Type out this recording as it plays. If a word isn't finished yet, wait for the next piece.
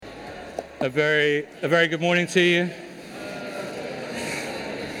A very good morning to you.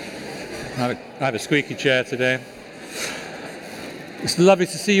 I have a squeaky chair today. It's lovely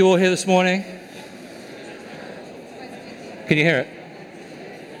to see you all here this morning. Can you hear it?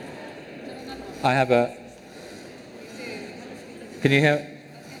 Can you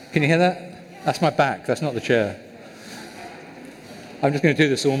hear that? That's my back. That's not the chair. I'm just going to do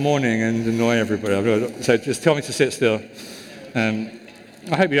this all morning and annoy everybody. So just tell me to sit still.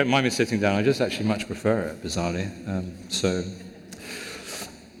 I hope you don't mind me sitting down. I just actually much prefer it, bizarrely. So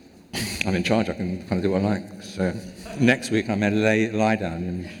I'm in charge. I can kind of do what I like. So next week I may lie down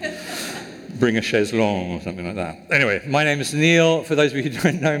and bring a chaise longue or something like that. Anyway, my name is Neil. For those of you who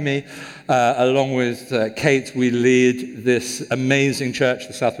don't know me, along with Kate, we lead this amazing church,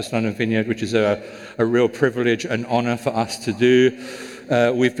 the South West London Vineyard, which is a real privilege and honour for us to do.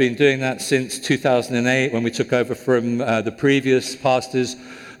 We've been doing that since 2008 when we took over from the previous pastors,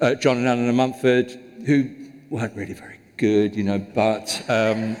 John and Eleanor Mumford, who weren't really very good, but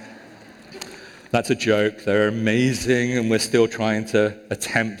that's a joke. They're amazing, and we're still trying to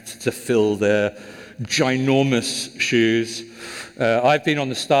attempt to fill their ginormous shoes. I've been on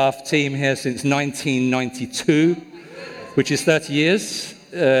the staff team here since 1992, which is 30 years,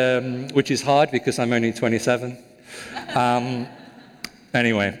 which is hard because I'm only 27.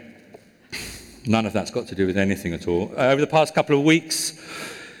 Anyway, none of that's got to do with anything at all. Over the past couple of weeks,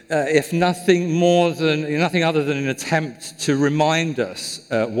 if nothing other than an attempt to remind us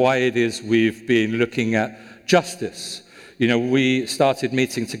why it is we've been looking at justice. We started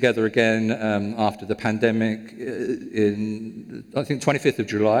meeting together again after the pandemic in, I think, 25th of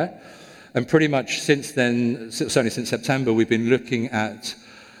July. And pretty much since then, certainly since September, we've been looking at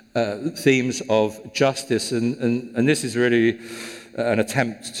themes of justice. And this is really an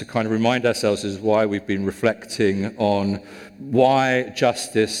attempt to kind of remind ourselves as why we've been reflecting on why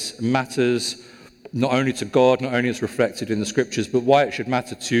justice matters, not only to God, not only as reflected in the scriptures, but why it should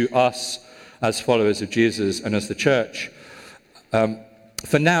matter to us as followers of Jesus and as the church.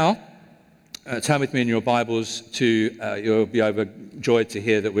 For now, turn with me in your Bibles to, you'll be overjoyed to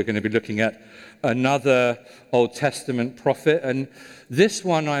hear that we're going to be looking at another Old Testament prophet. And this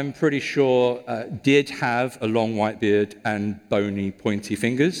one, I'm pretty sure, did have a long white beard and bony, pointy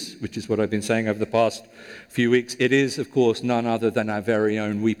fingers, which is what I've been saying over the past few weeks. It is, of course, none other than our very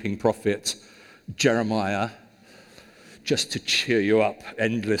own weeping prophet, Jeremiah, just to cheer you up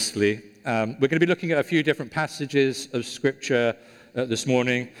endlessly. We're going to be looking at a few different passages of Scripture this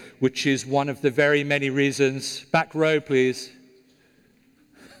morning, which is one of the very many reasons. Back row, please.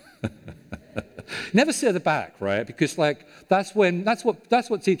 Never sit at the back, right? Because that's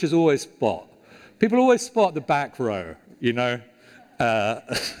what teachers always spot. People always spot the back row,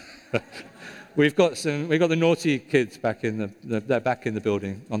 We've got the naughty kids back they're back in the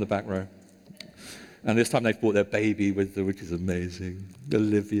building on the back row. And this time they've brought their baby with them, which is amazing.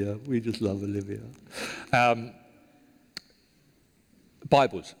 Olivia, we just love Olivia.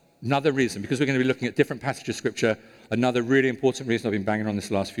 Bibles, another reason, because we're going to be looking at different passages of Scripture. Another really important reason I've been banging on this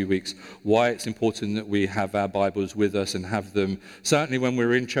last few weeks, why it's important that we have our Bibles with us and have them, certainly when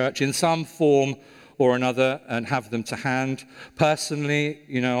we're in church, in some form or another, and have them to hand. Personally,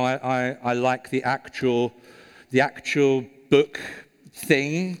 I like the actual book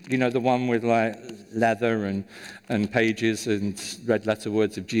thing, the one with leather and pages and red letter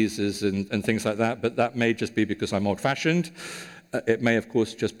words of Jesus and things like that, but that may just be because I'm old-fashioned. It may, of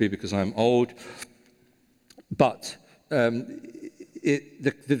course, just be because I'm old. But the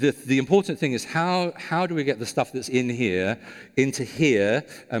important thing is how do we get the stuff that's in here into here,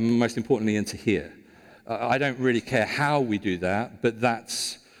 and most importantly into here? I don't really care how we do that, but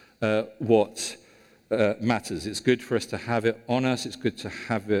that's what matters. It's good for us to have it on us. It's good to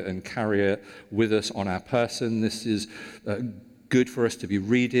have it and carry it with us on our person. This is good for us to be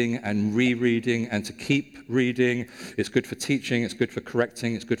reading and rereading and to keep reading. It's good for teaching. It's good for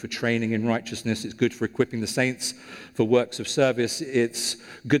correcting. It's good for training in righteousness. It's good for equipping the saints for works of service. It's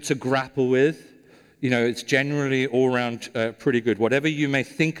good to grapple with. It's generally all around pretty good. Whatever you may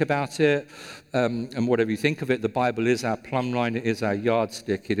think about it and whatever you think of it, the Bible is our plumb line. It is our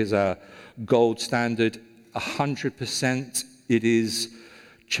yardstick. It is our gold standard. 100% it is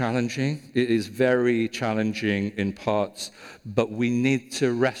challenging. It is very challenging in parts, but we need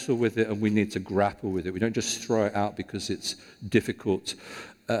to wrestle with it and we need to grapple with it. We don't just throw it out because it's difficult.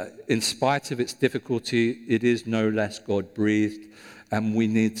 In spite of its difficulty, it is no less God-breathed, and we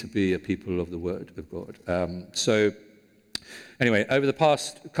need to be a people of the Word of God. So Anyway, over the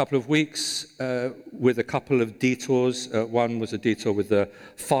past couple of weeks, with a couple of detours, one was a detour with the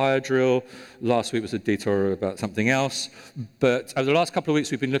fire drill, last week was a detour about something else, but over the last couple of weeks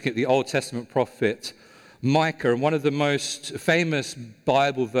we've been looking at the Old Testament prophet Micah, and one of the most famous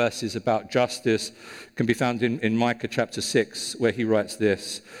Bible verses about justice can be found in Micah chapter 6, where he writes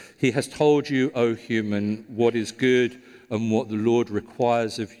this: "He has told you, O human, what is good and what the Lord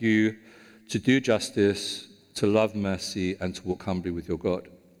requires of you, to do justice, to love mercy, and to walk humbly with your God."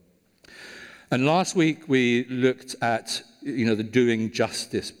 And last week we looked at, the doing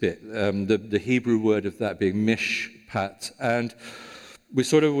justice bit, the Hebrew word of that being mishpat, and we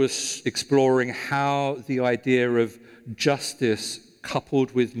sort of was exploring how the idea of justice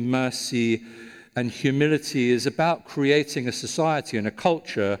coupled with mercy and humility is about creating a society and a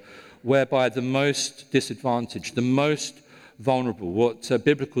culture whereby the most disadvantaged, the most vulnerable, what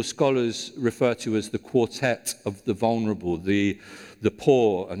biblical scholars refer to as the quartet of the vulnerable, the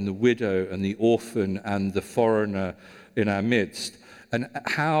poor and the widow and the orphan and the foreigner in our midst, and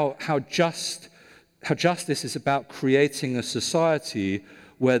how justice is about creating a society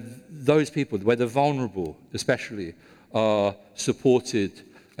where those people, where the vulnerable especially, are supported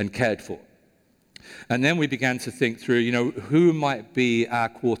and cared for. And then we began to think through, who might be our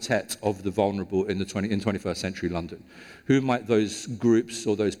quartet of the vulnerable in 21st century London? Who might those groups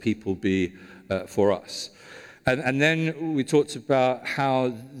or those people be for us? And then we talked about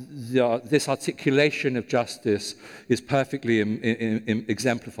how this articulation of justice is perfectly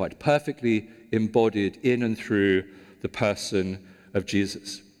exemplified, perfectly embodied in and through the person of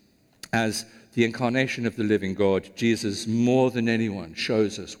Jesus. As the incarnation of the living God, Jesus, more than anyone,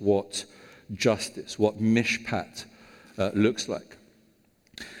 shows us what justice, what mishpat looks like.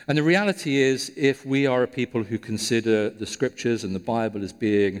 And the reality is, if we are a people who consider the scriptures and the Bible as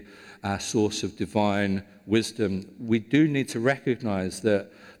being our source of divine wisdom, we do need to recognize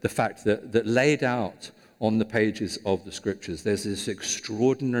that the fact that laid out on the pages of the scriptures, there's this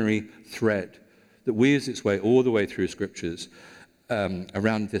extraordinary thread that weaves its way all the way through scriptures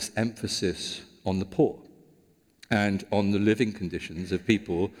around this emphasis on the poor and on the living conditions of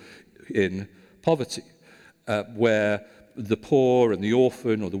people in poverty, where the poor and the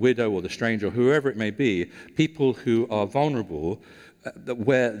orphan or the widow or the stranger, or whoever it may be, people who are vulnerable,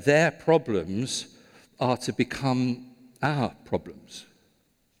 where their problems are to become our problems.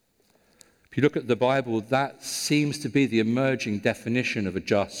 If you look at the Bible, that seems to be the emerging definition of a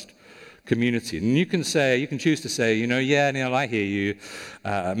just community. And you can choose to say, yeah, Neil, I hear you.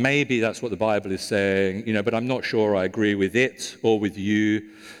 Maybe that's what the Bible is saying, but I'm not sure I agree with it or with you.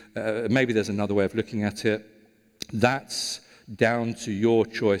 Maybe there's another way of looking at it. That's down to your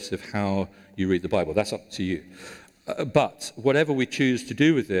choice of how you read the Bible. That's up to you. But whatever we choose to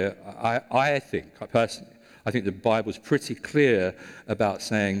do with it, I think the Bible's pretty clear about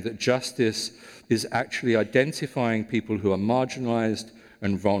saying that justice is actually identifying people who are marginalized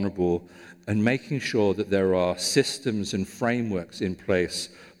and vulnerable and making sure that there are systems and frameworks in place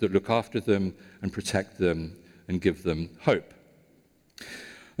that look after them and protect them and give them hope.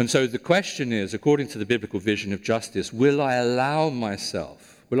 And so the question is, according to the biblical vision of justice, will I allow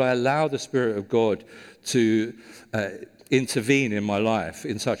the Spirit of God to intervene in my life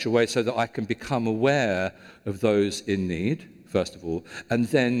in such a way so that I can become aware of those in need, first of all, and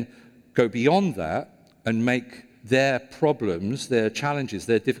then go beyond that and make their problems, their challenges,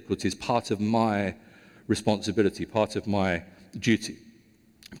 their difficulties part of my responsibility, part of my duty?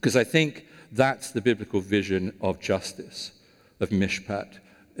 Because I think that's the biblical vision of justice, of mishpat,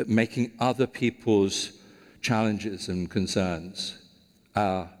 making other people's challenges and concerns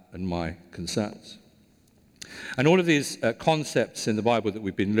our and my concerns. And all of these concepts in the Bible that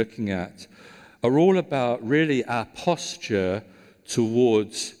we've been looking at are all about really our posture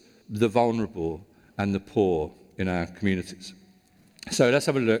towards the vulnerable and the poor in our communities. So let's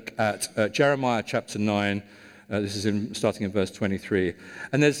have a look at Jeremiah chapter 9. This is starting in verse 23.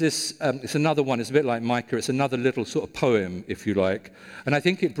 And there's this, it's another one, it's a bit like Micah, it's another little sort of poem, if you like. And I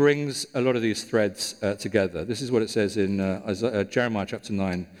think it brings a lot of these threads together. This is what it says in Jeremiah chapter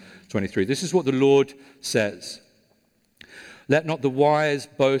 9, 23. This is what the Lord says. Let not the wise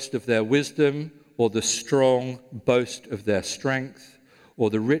boast of their wisdom, or the strong boast of their strength, or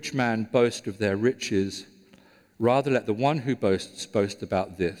the rich man boast of their riches. Rather, let the one who boasts boast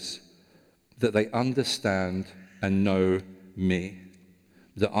about this, that they understand and know me,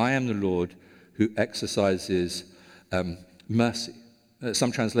 that I am the Lord who exercises mercy.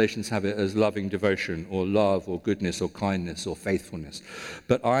 Some translations have it as loving devotion, or love, or goodness, or kindness, or faithfulness.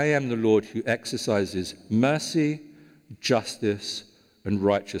 But I am the Lord who exercises mercy, justice, and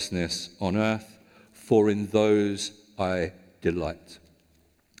righteousness on earth, for in those I delight.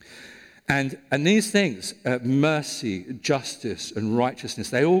 And these things, mercy, justice, and righteousness,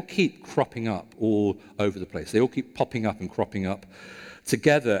 they all keep cropping up all over the place. They all keep popping up and cropping up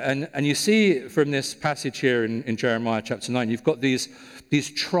together. And you see from this passage here in Jeremiah chapter 9, you've got these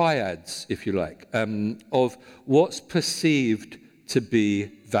triads, if you like, of what's perceived to be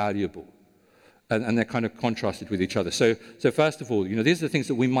valuable. And they're kind of contrasted with each other. So first of all, these are the things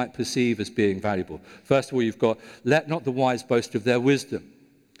that we might perceive as being valuable. First of all, you've got, let not the wise boast of their wisdom.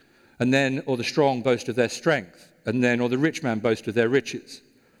 And then, or the strong boast of their strength. And then, or the rich man boast of their riches.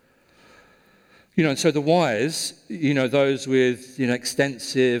 And so the wise, those with,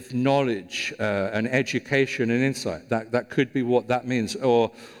 extensive knowledge and education and insight, that could be what that means.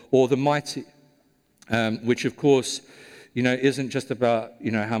 Or the mighty, which of course, isn't just about,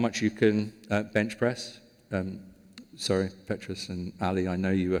 how much you can bench press. Sorry, Petrus and Ali, I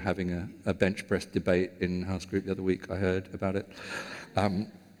know you were having a bench press debate in house group the other week. I heard about it.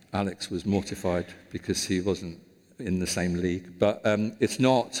 Alex was mortified because he wasn't in the same league. But it's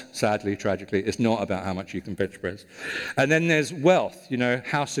not, sadly, tragically, it's not about how much you can bench press. And then there's wealth,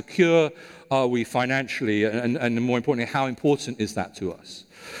 how secure are we financially? And more importantly, how important is that to us?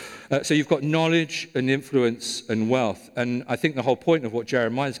 So you've got knowledge and influence and wealth. And I think the whole point of what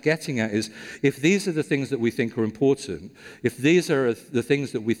Jeremiah is getting at is, if these are the things that we think are important, if these are the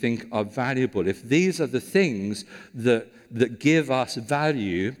things that we think are valuable, if these are the things that give us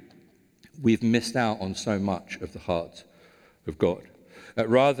value, we've missed out on so much of the heart of God.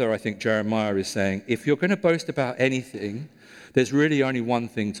 Rather, I think Jeremiah is saying, if you're going to boast about anything, there's really only one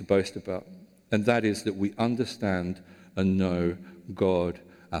thing to boast about, and that is that we understand and know God,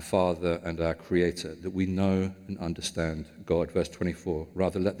 our Father and our Creator, that we know and understand God. Verse 24,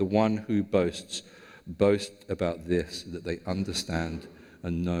 rather let the one who boasts boast about this, that they understand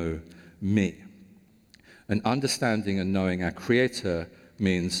and know me. And understanding and knowing our Creator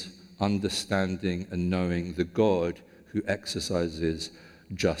means understanding and knowing the God who exercises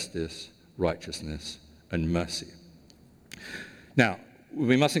justice, righteousness, and mercy. Now,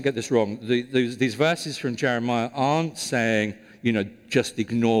 we mustn't get this wrong. These verses from Jeremiah aren't saying, just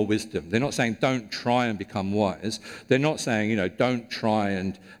ignore wisdom. They're not saying don't try and become wise. They're not saying, don't try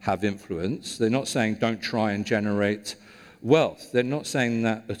and have influence. They're not saying don't try and generate wealth. They're not saying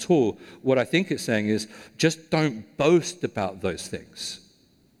that at all. What I think it's saying is just don't boast about those things.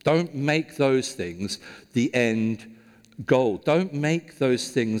 Don't make those things the end goal. Don't make those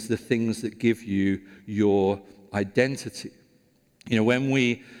things the things that give you your identity. When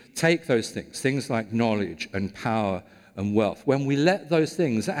we take those things like knowledge and power and wealth, when we let those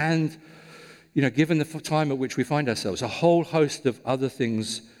things and, given the time at which we find ourselves, a whole host of other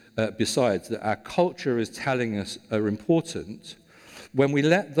things besides that our culture is telling us are important, when we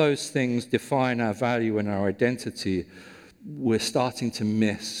let those things define our value and our identity, we're starting to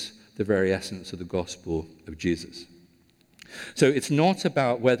miss the very essence of the gospel of Jesus. So it's not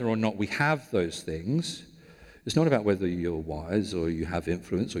about whether or not we have those things. It's not about whether you're wise or you have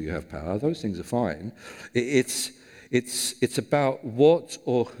influence or you have power. Those things are fine. It's about what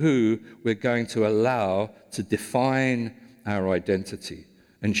or who we're going to allow to define our identity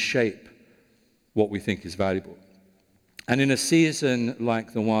and shape what we think is valuable. And in a season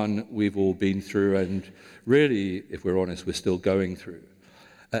like the one we've all been through, and really, if we're honest, we're still going through,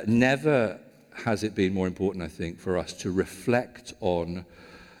 never has it been more important, I think, for us to reflect on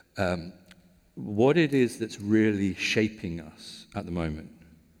what it is that's really shaping us at the moment.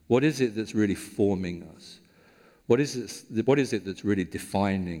 What is it that's really forming us? What is it that's really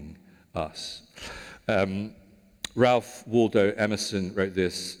defining us? Ralph Waldo Emerson wrote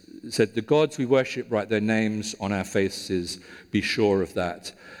this, said, the gods we worship write their names on our faces, be sure of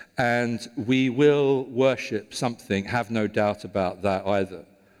that. And we will worship something, have no doubt about that either.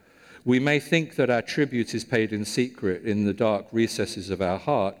 We may think that our tribute is paid in secret in the dark recesses of our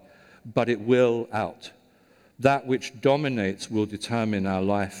heart, but it will out. That which dominates will determine our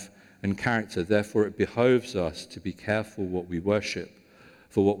life and character. Therefore, it behoves us to be careful what we worship.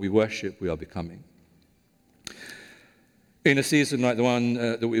 For what we worship, we are becoming. In a season like the one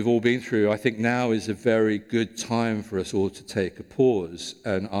that we've all been through, I think now is a very good time for us all to take a pause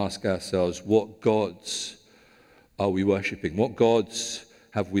and ask ourselves, what gods are we worshipping? What gods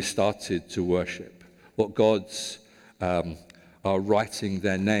have we started to worship? What gods are writing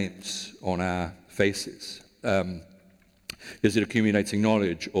their names on our faces? Is it accumulating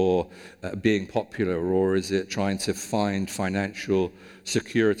knowledge or being popular, or is it trying to find financial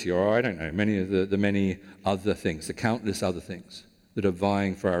security, or I don't know, many of the many other things, the countless other things that are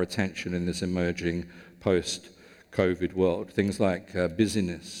vying for our attention in this emerging post-COVID world? Things like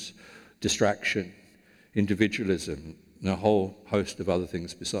busyness, distraction, individualism, and a whole host of other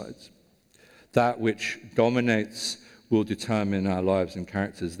things besides. That which dominates will determine our lives and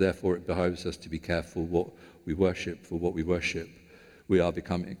characters. Therefore, it behoves us to be careful what we worship, for what we worship, we are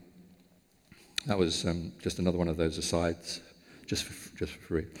becoming. That was just another one of those asides, just for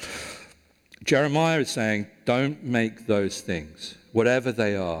free. Jeremiah is saying, don't make those things, whatever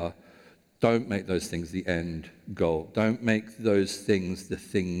they are, don't make those things the end goal. Don't make those things the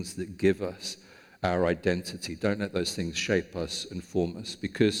things that give us our identity. Don't let those things shape us and form us.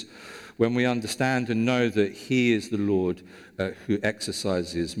 Because when we understand and know that he is the Lord who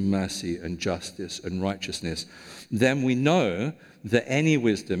exercises mercy and justice and righteousness, then we know that any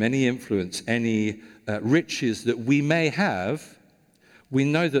wisdom, any influence, any riches that we may have, we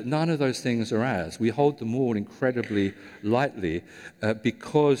know that none of those things are ours. We hold them all incredibly lightly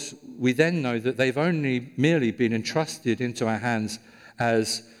because we then know that they've only merely been entrusted into our hands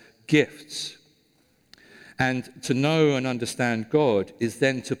as gifts. And to know and understand God is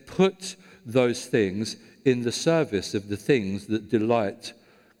then to put those things in the service of the things that delight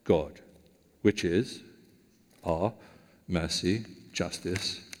God, which are mercy,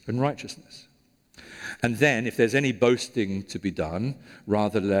 justice, and righteousness. And then, if there's any boasting to be done,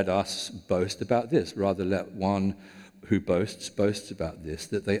 rather let us boast about this. Rather let one who boasts about this,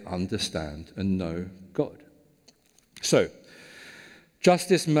 that they understand and know God. So,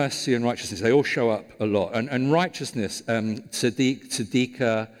 justice, mercy, and righteousness, they all show up a lot. And righteousness,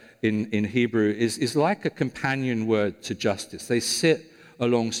 tzedekah in Hebrew, is like a companion word to justice. They sit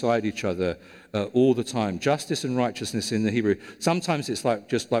alongside each other all the time. Justice and righteousness in the Hebrew. Sometimes it's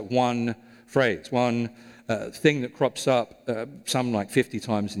just like one phrase, one thing that crops up some like 50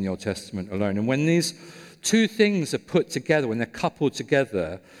 times in the Old Testament alone. And when these two things are put together, when they're coupled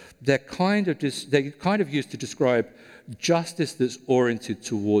together, they're kind of used to describe justice that's oriented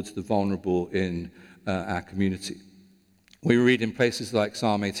towards the vulnerable in our community. We read in places like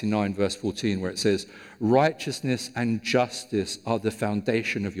Psalm 89, verse 14, where it says, righteousness and justice are the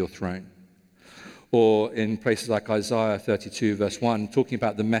foundation of your throne. Or in places like Isaiah 32, verse 1, talking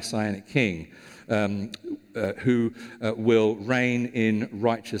about the Messianic King who will reign in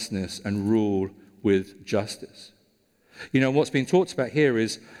righteousness and rule with justice. You know, what's being talked about here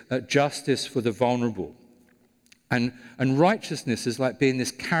is justice for the vulnerable. And righteousness is like being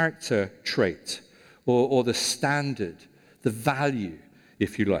this character trait or the standard, the value,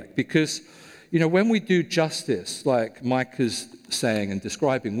 if you like. Because, you know, when we do justice, like Micah's saying and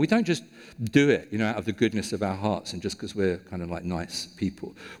describing, we don't just do it, you know, out of the goodness of our hearts and just because we're kind of like nice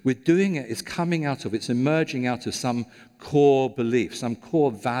people. We're doing it, it's coming out of, it's emerging out of some core belief, some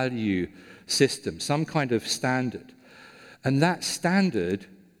core value system, some kind of standard. And that standard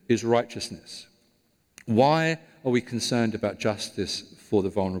is righteousness. Why are we concerned about justice for the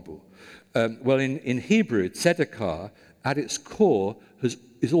vulnerable? Well, in Hebrew, tzedakah, at its core,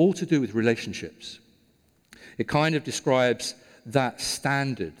 is all to do with relationships. It kind of describes that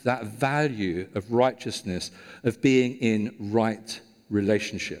standard, that value of righteousness, of being in right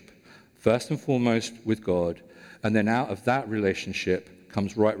relationship. First and foremost with God, and then out of that relationship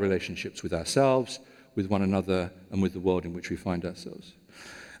comes right relationships with ourselves, with one another, and with the world in which we find ourselves.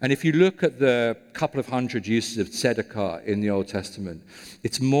 And if you look at the couple of hundred uses of tzedakah in the Old Testament,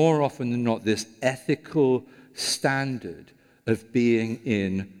 it's more often than not this ethical standard of being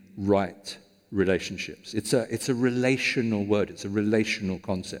in right relationships. It's a relational word. It's a relational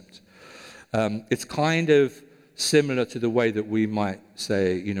concept. It's kind of similar to the way that we might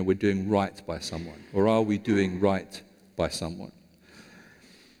say, you know, we're doing right by someone, or are we doing right by someone?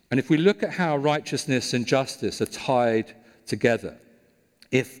 And if we look at how righteousness and justice are tied together,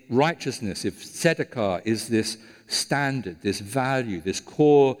 if righteousness, if tzedakah is this standard, this value, this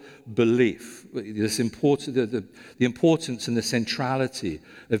core belief, this the importance and the centrality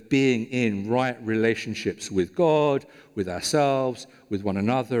of being in right relationships with God, with ourselves, with one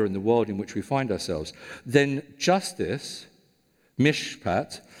another, and the world in which we find ourselves, then justice,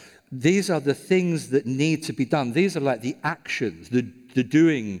 mishpat, these are the things that need to be done. These are like the actions, the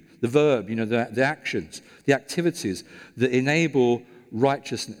doing, the verb, you know, the actions, the activities that enable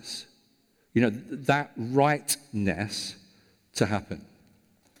righteousness. You know, that rightness to happen.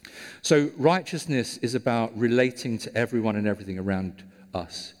 So righteousness is about relating to everyone and everything around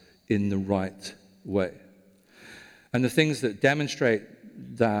us in the right way. And the things that demonstrate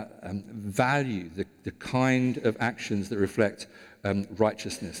that value, the kind of actions that reflect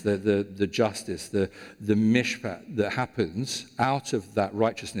righteousness, the justice, the mishpat that happens out of that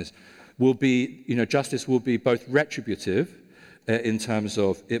righteousness will be, you know, justice will be both retributive, in terms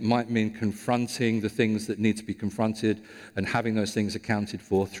of it might mean confronting the things that need to be confronted and having those things accounted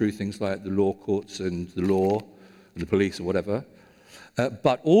for through things like the law courts and the law the police or whatever.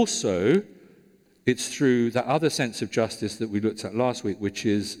 But also, it's through that other sense of justice that we looked at last week, which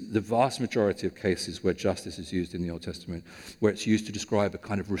is the vast majority of cases where justice is used in the Old Testament, where it's used to describe a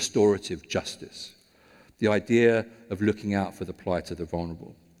kind of restorative justice, the idea of looking out for the plight of the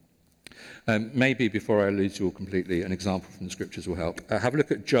vulnerable. Maybe before I lose you all completely, an example from the scriptures will help. Have a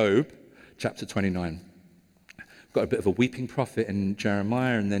look at Job, chapter 29. Got a bit of a weeping prophet in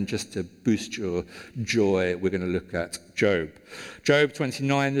Jeremiah, and then just to boost your joy, we're going to look at Job. Job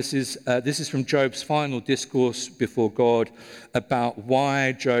 29, this is from Job's final discourse before God about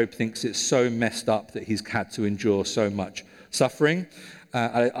why Job thinks it's so messed up that he's had to endure so much suffering.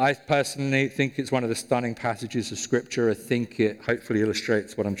 I personally think it's one of the stunning passages of Scripture. I think it hopefully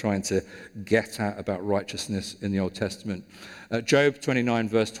illustrates what I'm trying to get at about righteousness in the Old Testament. Job 29,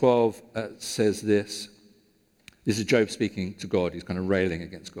 verse 12 says this. This is Job speaking to God. He's kind of railing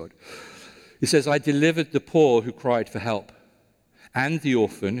against God. He says, I delivered the poor who cried for help, and the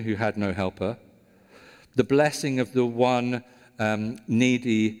orphan who had no helper. The blessing of the one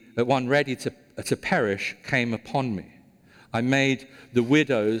needy, one ready to perish came upon me. I made the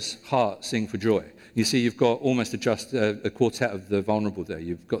widow's heart sing for joy. You see, you've got almost a quartet of the vulnerable there.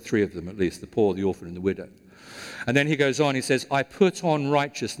 You've got three of them at least, the poor, the orphan, and the widow. And then he goes on, he says, I put on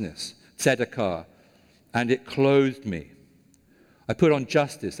righteousness, tzedakah, and it clothed me. I put on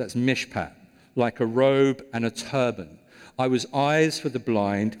justice, that's mishpat, like a robe and a turban. I was eyes for the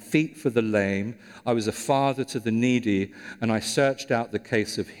blind, feet for the lame. I was a father to the needy, and I searched out the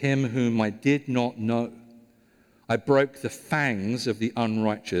case of him whom I did not know. I broke the fangs of the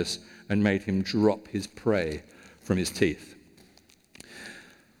unrighteous and made him drop his prey from his teeth.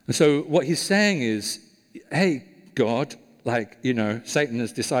 And so what he's saying is, hey, God, Satan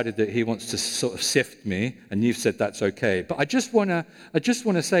has decided that he wants to sort of sift me, and you've said that's okay. But I just want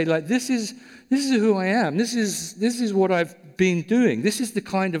to say, this is who I am. This is what I've been doing. This is the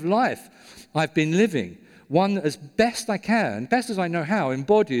kind of life I've been living. One that, as best I can, best as I know how,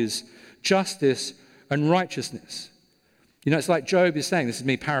 embodies justice and righteousness. It's like Job is saying, this is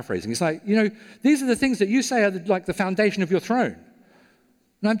me paraphrasing, it's like, these are the things that you say are like the foundation of your throne.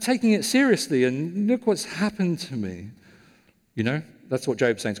 And I'm taking it seriously, and look what's happened to me. That's what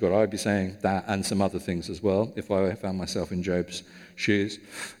Job's saying to God. I would be saying that and some other things as well if I found myself in Job's shoes.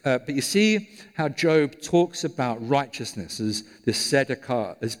 But you see how Job talks about righteousness as this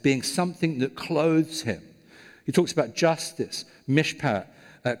tzedakah, as being something that clothes him. He talks about justice, mishpat,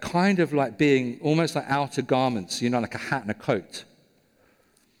 kind of like being almost like outer garments, like a hat and a coat.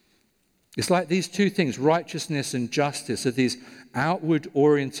 It's like these two things, righteousness and justice, are these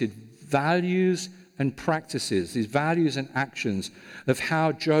outward-oriented values and practices, these values and actions of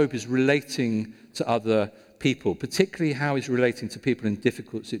how Job is relating to other people, particularly how he's relating to people in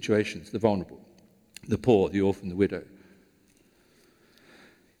difficult situations, the vulnerable, the poor, the orphan, the widow.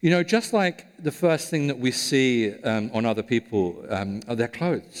 Just like the first thing that we see on other people are their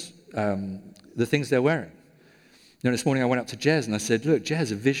clothes, the things they're wearing. This morning I went up to Jez and I said, look,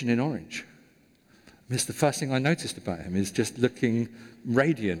 Jez, a vision in orange. It's the first thing I noticed about him, is just looking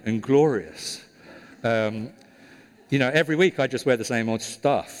radiant and glorious. Every week I just wear the same old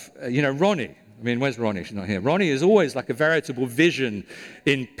stuff. Ronnie, where's Ronnie? She's not here. Ronnie is always like a veritable vision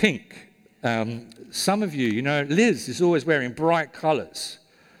in pink. Some of you, Liz is always wearing bright colors.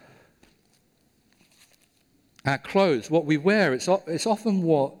 Our clothes, what we wear, it's often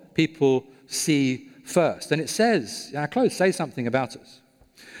what people see first. And it says, our clothes say something about us.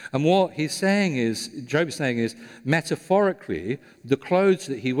 And what Job is saying is, metaphorically, the clothes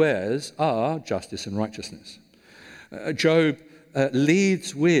that he wears are justice and righteousness. Job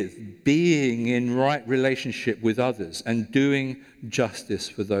leads with being in right relationship with others and doing justice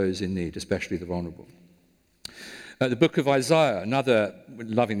for those in need, especially the vulnerable. The book of Isaiah, we're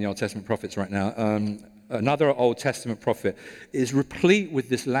loving the Old Testament prophets right now, another Old Testament prophet, is replete with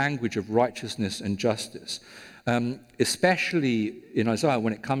this language of righteousness and justice. Especially in Isaiah,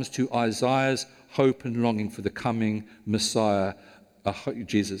 when it comes to Isaiah's hope and longing for the coming Messiah,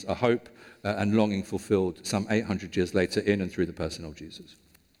 Jesus, a hope and longing fulfilled some 800 years later in and through the person of Jesus.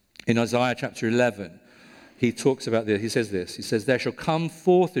 In Isaiah chapter 11, he talks about this. He says this. He says, there shall come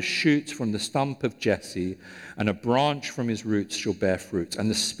forth a shoot from the stump of Jesse, and a branch from his roots shall bear fruit.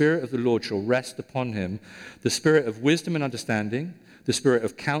 And the Spirit of the Lord shall rest upon him, the Spirit of wisdom and understanding, the Spirit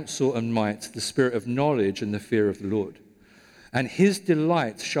of counsel and might, the Spirit of knowledge and the fear of the Lord. And his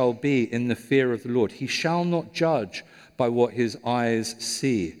delight shall be in the fear of the Lord. He shall not judge by what his eyes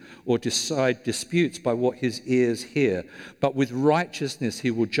see, or decide disputes by what his ears hear. But with righteousness he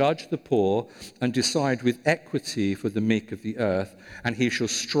will judge the poor and decide with equity for the meek of the earth. And he shall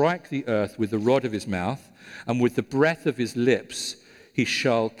strike the earth with the rod of his mouth, and with the breath of his lips he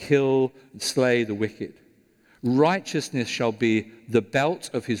shall kill and slay the wicked. Righteousness shall be the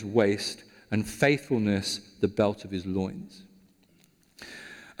belt of his waist, and faithfulness the belt of his loins.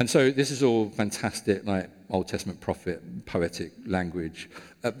 And so this is all fantastic, like Old Testament prophet, poetic language.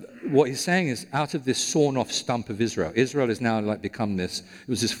 What he's saying is, out of this sawn-off stump of Israel has now become this, it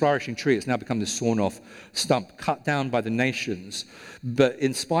was this flourishing tree, it's now become this sawn-off stump, cut down by the nations. But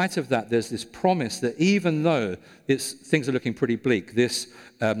in spite of that, there's this promise that even though things are looking pretty bleak, this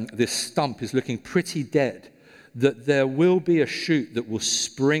stump is looking pretty dead, that there will be a shoot that will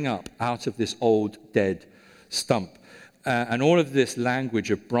spring up out of this old, dead stump. And all of this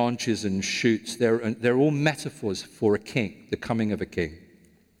language of branches and shoots, they're all metaphors for a king, the coming of a king.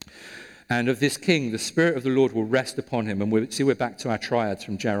 And of this king, the Spirit of the Lord will rest upon him. And we're back to our triads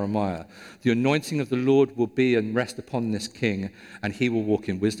from Jeremiah. The anointing of the Lord will be and rest upon this king, and he will walk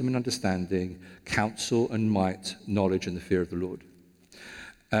in wisdom and understanding, counsel and might, knowledge and the fear of the Lord.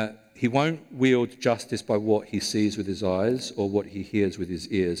 He won't wield justice by what he sees with his eyes or what he hears with his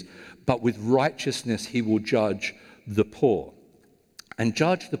ears, but with righteousness he will judge the poor. And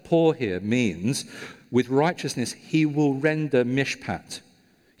judge the poor here means, with righteousness, he will render mishpat.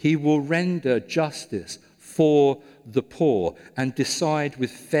 He will render justice for the poor and decide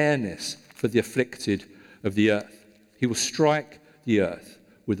with fairness for the afflicted of the earth. He will strike the earth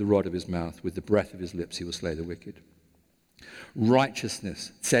with the rod of his mouth, with the breath of his lips he will slay the wicked.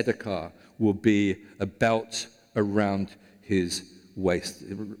 Righteousness, tzedakah, will be a belt around his waist,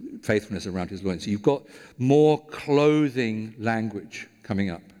 faithfulness around his loins. So you've got more clothing language coming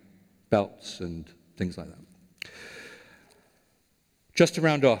up, belts and things like that. Just to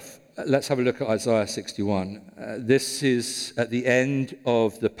round off, let's have a look at Isaiah 61. This is at the end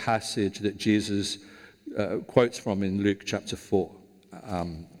of the passage that Jesus quotes from in Luke chapter 4.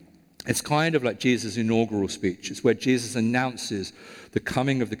 It's kind of like Jesus' inaugural speech. It's where Jesus announces the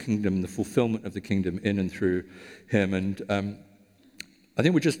coming of the kingdom, the fulfillment of the kingdom in and through him. And I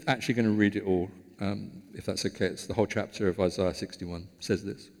think we're just actually going to read it all, if that's okay. It's the whole chapter of Isaiah 61. It says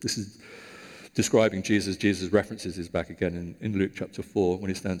this. This is describing Jesus. Jesus references this back again in Luke chapter 4 when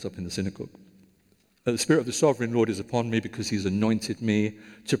he stands up in the synagogue. The Spirit of the Sovereign Lord is upon me because he's anointed me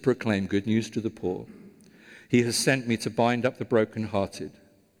to proclaim good news to the poor. He has sent me to bind up the brokenhearted,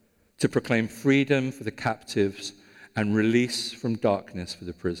 to proclaim freedom for the captives and release from darkness for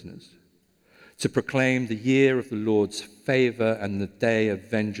the prisoners, to proclaim the year of the Lord's favor and the day of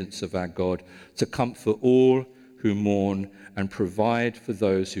vengeance of our God, to comfort all who mourn and provide for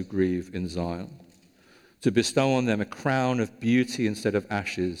those who grieve in Zion, to bestow on them a crown of beauty instead of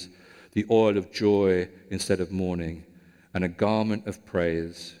ashes, the oil of joy instead of mourning, and a garment of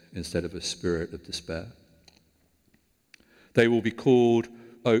praise instead of a spirit of despair. They will be called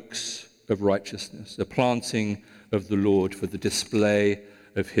oaks of righteousness, a planting of the Lord for the display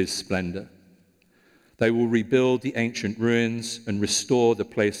of his splendor. They will rebuild the ancient ruins and restore the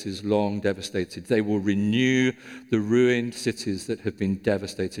places long devastated. They will renew the ruined cities that have been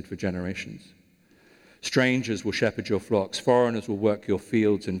devastated for generations. Strangers will shepherd your flocks, foreigners will work your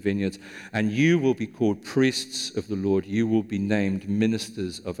fields and vineyards, and you will be called priests of the Lord. You will be named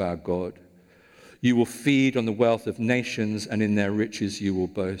ministers of our God. You will feed on the wealth of nations, and in their riches you will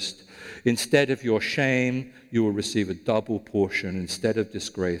boast. Instead of your shame, you will receive a double portion. Instead of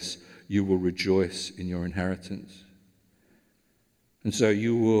disgrace, you will rejoice in your inheritance. And so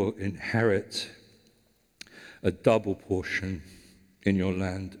you will inherit a double portion in your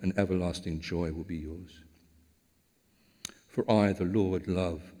land, and everlasting joy will be yours. For I, the Lord,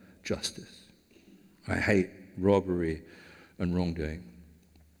 love justice. I hate robbery and wrongdoing.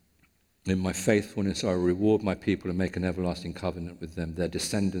 In my faithfulness, I will reward my people and make an everlasting covenant with them. Their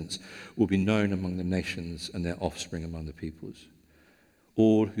descendants will be known among the nations and their offspring among the peoples.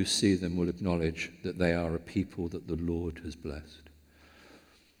 All who see them will acknowledge that they are a people that the Lord has blessed.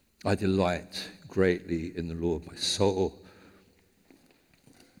 I delight greatly in the Lord. My soul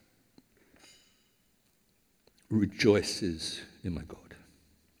rejoices in my God.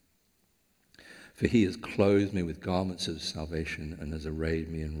 For he has clothed me with garments of salvation and has arrayed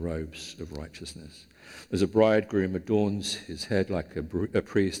me in robes of righteousness. As a bridegroom adorns his head like a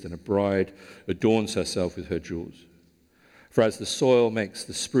priest, and a bride adorns herself with her jewels. For as the soil makes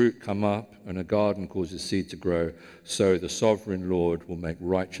the sprout come up and a garden causes seed to grow, so the sovereign Lord will make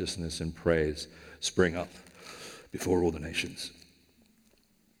righteousness and praise spring up before all the nations.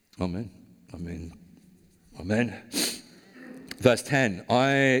 Amen. Amen. Amen. Verse 10,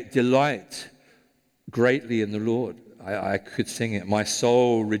 I delight greatly in the Lord. I could sing it. My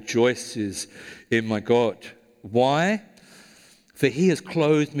soul rejoices in my God. Why? For he has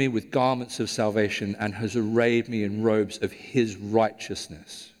clothed me with garments of salvation and has arrayed me in robes of his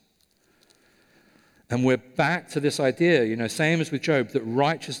righteousness. And we're back to this idea, same as with Job, that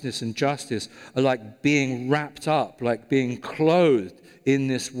righteousness and justice are like being wrapped up, like being clothed in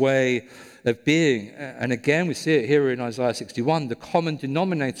this way of being. And again, we see it here in Isaiah 61. The common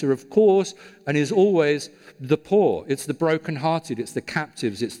denominator, of course, and is always the poor. It's the brokenhearted. It's the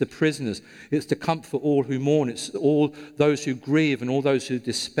captives. It's the prisoners. It's to comfort all who mourn. It's all those who grieve and all those who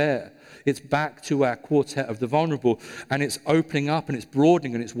despair. It's back to our quartet of the vulnerable, and it's opening up and it's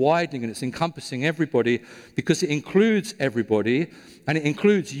broadening and it's widening and it's encompassing everybody, because it includes everybody, and it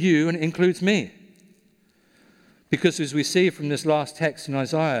includes you and it includes me. Because as we see from this last text in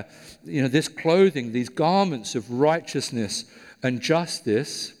Isaiah, this clothing, these garments of righteousness and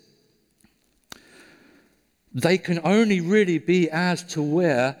justice, they can only really be ours to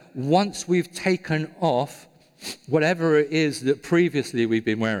wear once we've taken off whatever it is that previously we've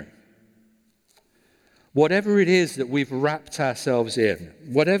been wearing. Whatever it is that we've wrapped ourselves in,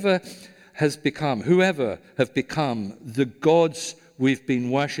 whatever has become, whoever have become the gods we've been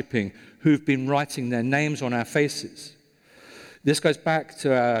worshipping, who've been writing their names on our faces. This goes back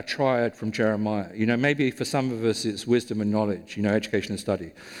to our triad from Jeremiah. Maybe for some of us it's wisdom and knowledge, education and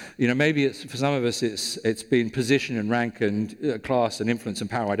study. Maybe for some of us it's been position and rank and class and influence and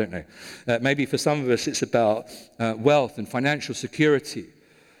power, I don't know. Maybe for some of us it's about wealth and financial security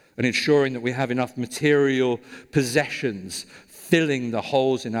and ensuring that we have enough material possessions filling the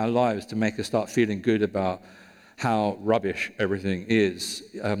holes in our lives to make us start feeling good about how rubbish everything is.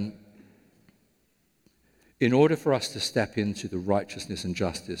 In order for us to step into the righteousness and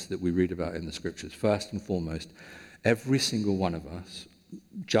justice that we read about in the scriptures, first and foremost, every single one of us,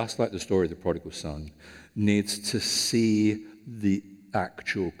 just like the story of the prodigal son, needs to see the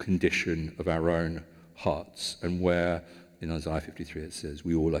actual condition of our own hearts, and where in Isaiah 53 it says,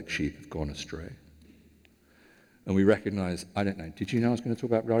 we all like sheep have gone astray. And we recognize, I don't know, did you know I was going to talk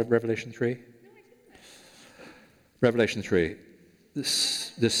about Revelation 3? Revelation 3, the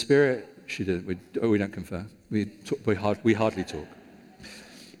Spirit... She didn't. We don't confer. We hardly talk.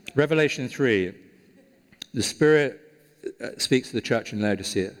 Revelation 3, the Spirit speaks to the church in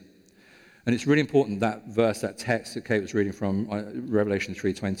Laodicea. And it's really important, that verse, that text that Kate was reading from, Revelation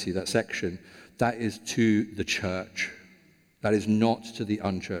 3:20, that section, that is to the church. That is not to the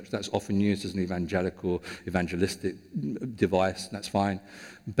unchurched. That's often used as an evangelistic device. That's fine.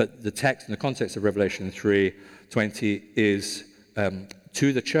 But the text in the context of Revelation 3:20 is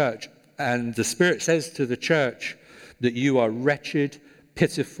to the church. And the Spirit says to the church that you are wretched,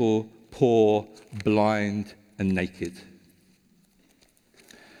 pitiful, poor, blind, and naked.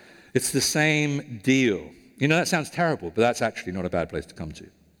 It's the same deal. That sounds terrible, but that's actually not a bad place to come to.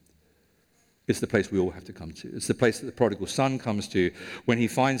 It's the place we all have to come to. It's the place that the prodigal son comes to when he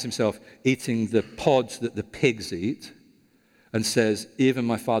finds himself eating the pods that the pigs eat and says, even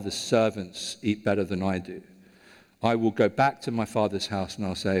my father's servants eat better than I do. I will go back to my father's house and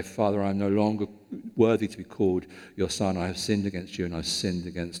I'll say, Father, I'm no longer worthy to be called your son. I have sinned against you and I've sinned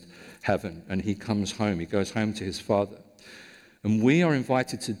against heaven. And he comes home. He goes home to his father. And we are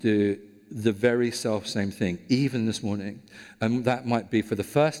invited to do the very self-same thing, even this morning. And that might be for the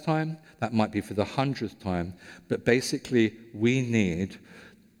first time. That might be for the 100th time. But basically, we need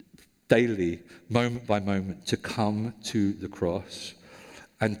daily, moment by moment, to come to the cross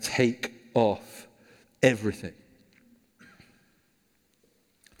and take off everything.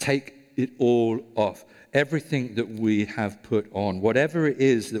 Take it all off. Everything that we have put on, whatever it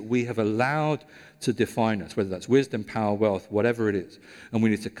is that we have allowed to define us, whether that's wisdom, power, wealth, whatever it is. And we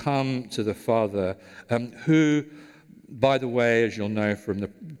need to come to the Father, who, by the way, as you'll know from the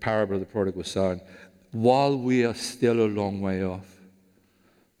parable of the prodigal son, while we are still a long way off,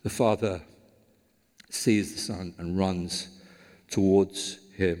 the Father sees the Son and runs towards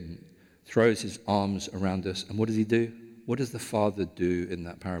him, throws his arms around us. And what does he do? What does the Father do in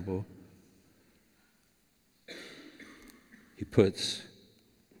that parable? He puts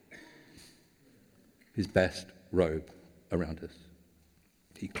his best robe around us.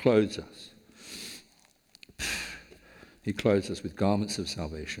 He clothes us. He clothes us with garments of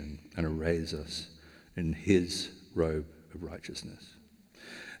salvation and arrays us in his robe of righteousness.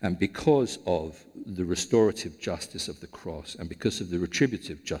 And because of the restorative justice of the cross and because of the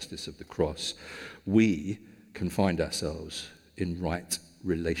retributive justice of the cross, we can find ourselves in right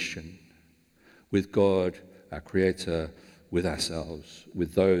relation with God, our Creator, with ourselves,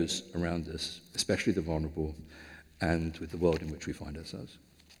 with those around us, especially the vulnerable, and with the world in which we find ourselves.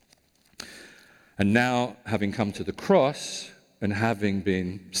 And now, having come to the cross and having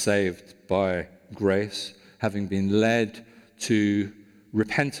been saved by grace, having been led to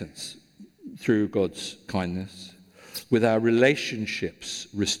repentance through God's kindness, with our relationships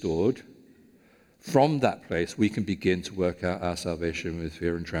restored, from that place we can begin to work out our salvation with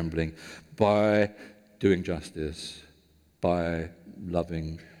fear and trembling by doing justice, by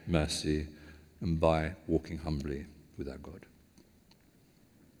loving mercy, and by walking humbly with our God.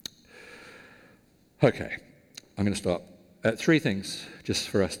 Okay, I'm going to start. Three things just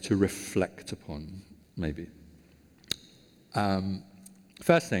for us to reflect upon, maybe.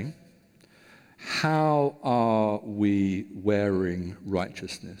 First thing, how are we wearing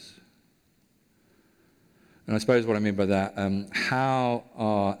righteousness? And I suppose what I mean by that, how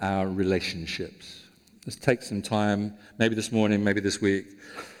are our relationships? Let's take some time, maybe this morning, maybe this week,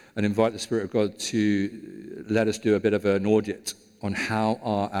 and invite the Spirit of God to let us do a bit of an audit on how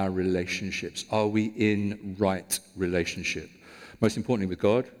are our relationships. Are we in right relationship? Most importantly with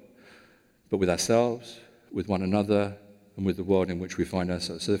God, but with ourselves, with one another, and with the world in which we find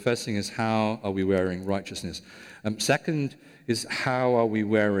ourselves. So the first thing is, how are we wearing righteousness? Second is, how are we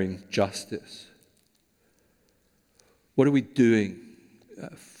wearing justice? What are we doing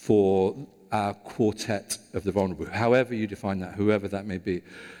for our quartet of the vulnerable, however you define that, whoever that may be?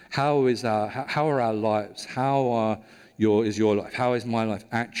 How are our lives? Is your life? How is my life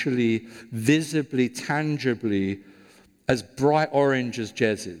actually visibly, tangibly, as bright orange as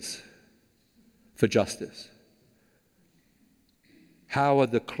Jez's for justice? How are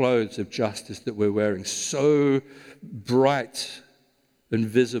the clothes of justice that we're wearing so bright and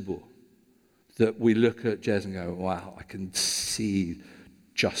visible that we look at Jez and go, wow, I can see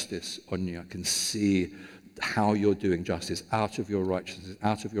justice on you. I can see how you're doing justice out of your righteousness,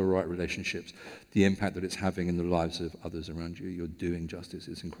 out of your right relationships, the impact that it's having in the lives of others around you. You're doing justice.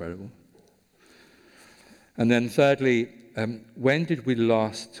 It's incredible. And then thirdly, when did we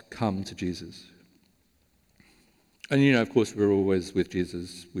last come to Jesus? And of course, we're always with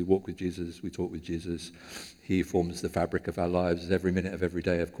Jesus. We walk with Jesus. We talk with Jesus. He forms the fabric of our lives every minute of every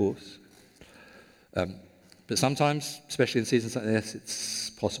day, of course. But sometimes, especially in seasons like this, it's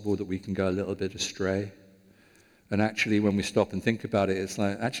possible that we can go a little bit astray. And actually, when we stop and think about it, it's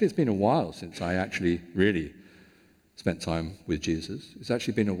like, actually, it's been a while since I actually really spent time with Jesus. It's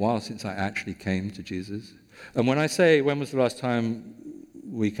actually been a while since I actually came to Jesus. And when I say, when was the last time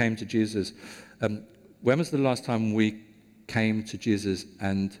we came to Jesus? When was the last time we came to Jesus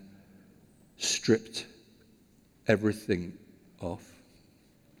and stripped everything off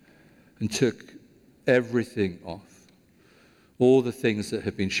and took everything off? All the things that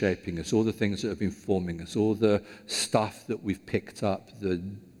have been shaping us, all the things that have been forming us, all the stuff that we've picked up, the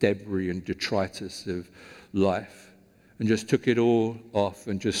debris and detritus of life, and just took it all off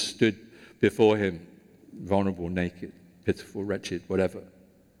and just stood before him, vulnerable, naked, pitiful, wretched, whatever,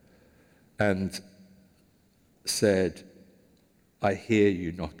 and said, I hear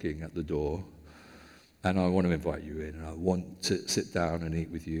you knocking at the door, and I want to invite you in, and I want to sit down and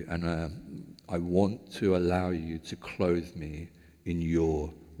eat with you, and I want to allow you to clothe me in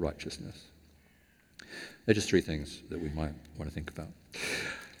your righteousness. They're just three things that we might want to think about.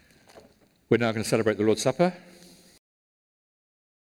 We're now going to celebrate the Lord's Supper.